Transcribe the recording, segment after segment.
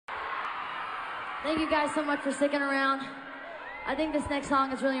Thank you guys so much for sticking around. I think this next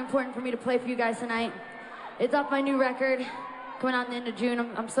song is really important for me to play for you guys tonight. It's off my new record, coming out in the end of June.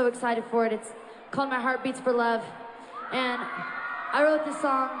 I'm so excited for it. It's called My Heart Beats for Love. And I wrote this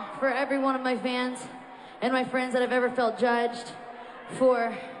song for every one of my fans and my friends that have ever felt judged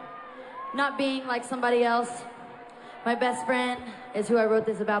for not being like somebody else. My best friend is who I wrote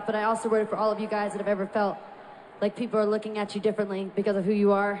this about, but I also wrote it for all of you guys that have ever felt like people are looking at you differently because of who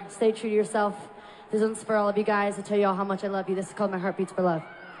you are. Stay true to yourself. This one's for all of you guys to tell you all how much I love you. This is called My Heart Beats for Love.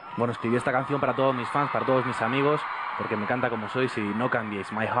 Bueno, escribí esta canción para todos mis fans, para todos mis amigos, porque me encanta como sois y no cambiéis.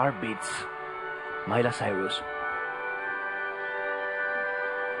 My Heart Beats. Miley Cyrus.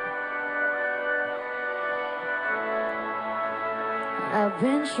 I've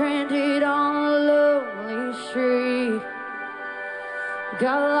been stranded on a lonely street.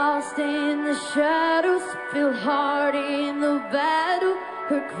 Got lost in the shadows, feel hard in the battle,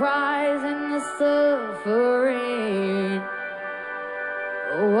 heard cries in the suffering.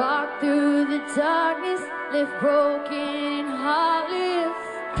 Walk through the darkness, left broken and heartless.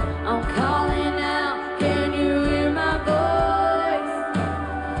 I'm calling out, can you hear my voice?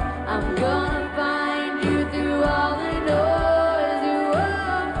 I'm gonna find you through all the noise.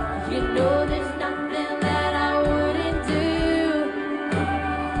 You know there's nothing that I wouldn't do.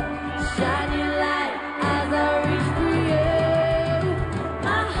 Shine your light as I reach for you.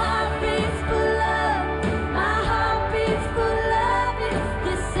 My heart beats for love. My heart beats for love. It's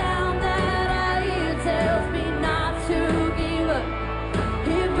the sound that I hear tells me not to give up.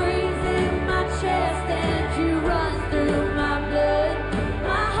 It breathes in my chest and you run through my blood.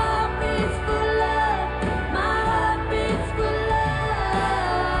 My heart beats for love. My heart beats for love.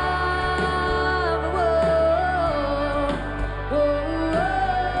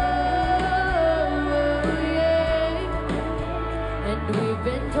 And we've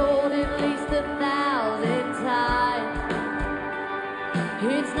been told at least 1,000 times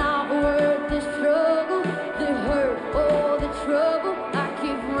it's not worth the struggle, the hurt, or the trouble. I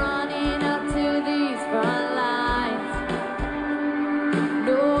keep running up to these front lines.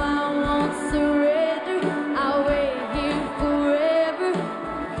 No, I won't surrender, I'll wait here forever.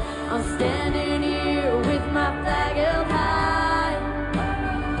 I'm standing here with my flag held high.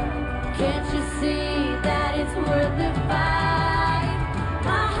 Can't you see that it's worth the fight?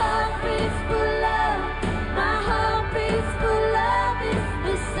 My heart beats for love. My heart beats for love. It's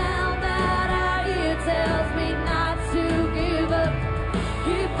the sound that I hear tells me not to give up.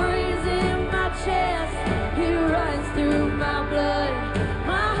 It breathes in my chest. It runs through my blood.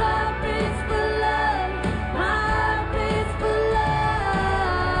 My heart beats for love. My heart beats for love.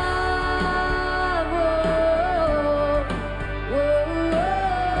 Whoa, whoa,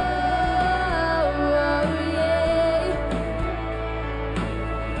 whoa, yeah.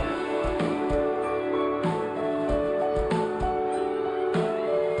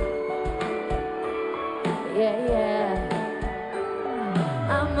 Yeah, yeah.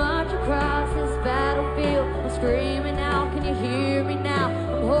 I march across this battlefield. I'm screaming out, can you hear me now?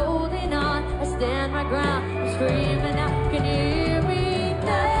 I'm holding on, I stand my ground. I'm screaming out, can you hear me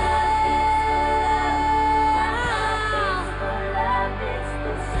now?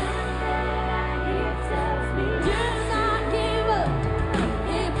 Do not give up.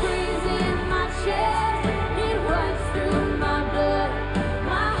 It breathes in my chest. It runs through my blood.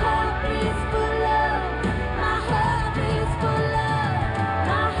 My heart beats for love. My heart beats for love.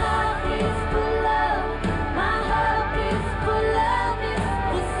 My heart beats for love. My heart beats for love. It's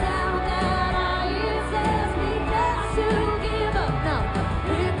the sound that I hear tells me not to give up. No,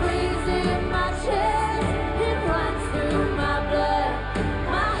 it breathes in my chest. It runs through my blood.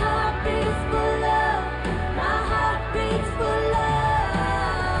 My heart beats for love. My heart beats for love.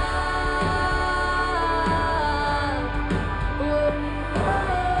 Whoa,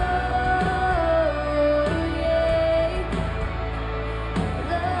 yeah.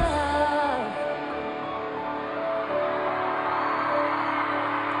 Love.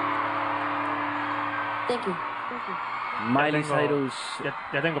 Thank you. Miley Cyrus.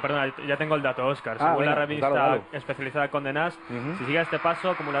 Ya tengo el dato, Oscar. Ah, Según la venga, revista dale. especializada Condé Nast, si sigue a este paso,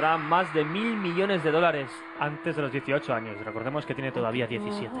 acumulará más de $1.000 millones antes de los 18 años. Recordemos que tiene todavía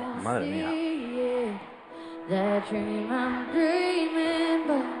 17. Madre mía. That dream I'm dreaming,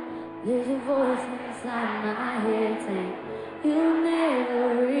 but there's a voice inside my head saying you'll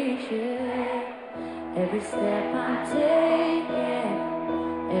never reach it. Every step I'm taking,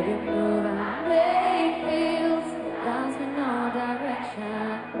 every move I make feels lost with no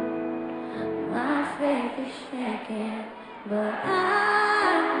direction. My faith is shaking, but I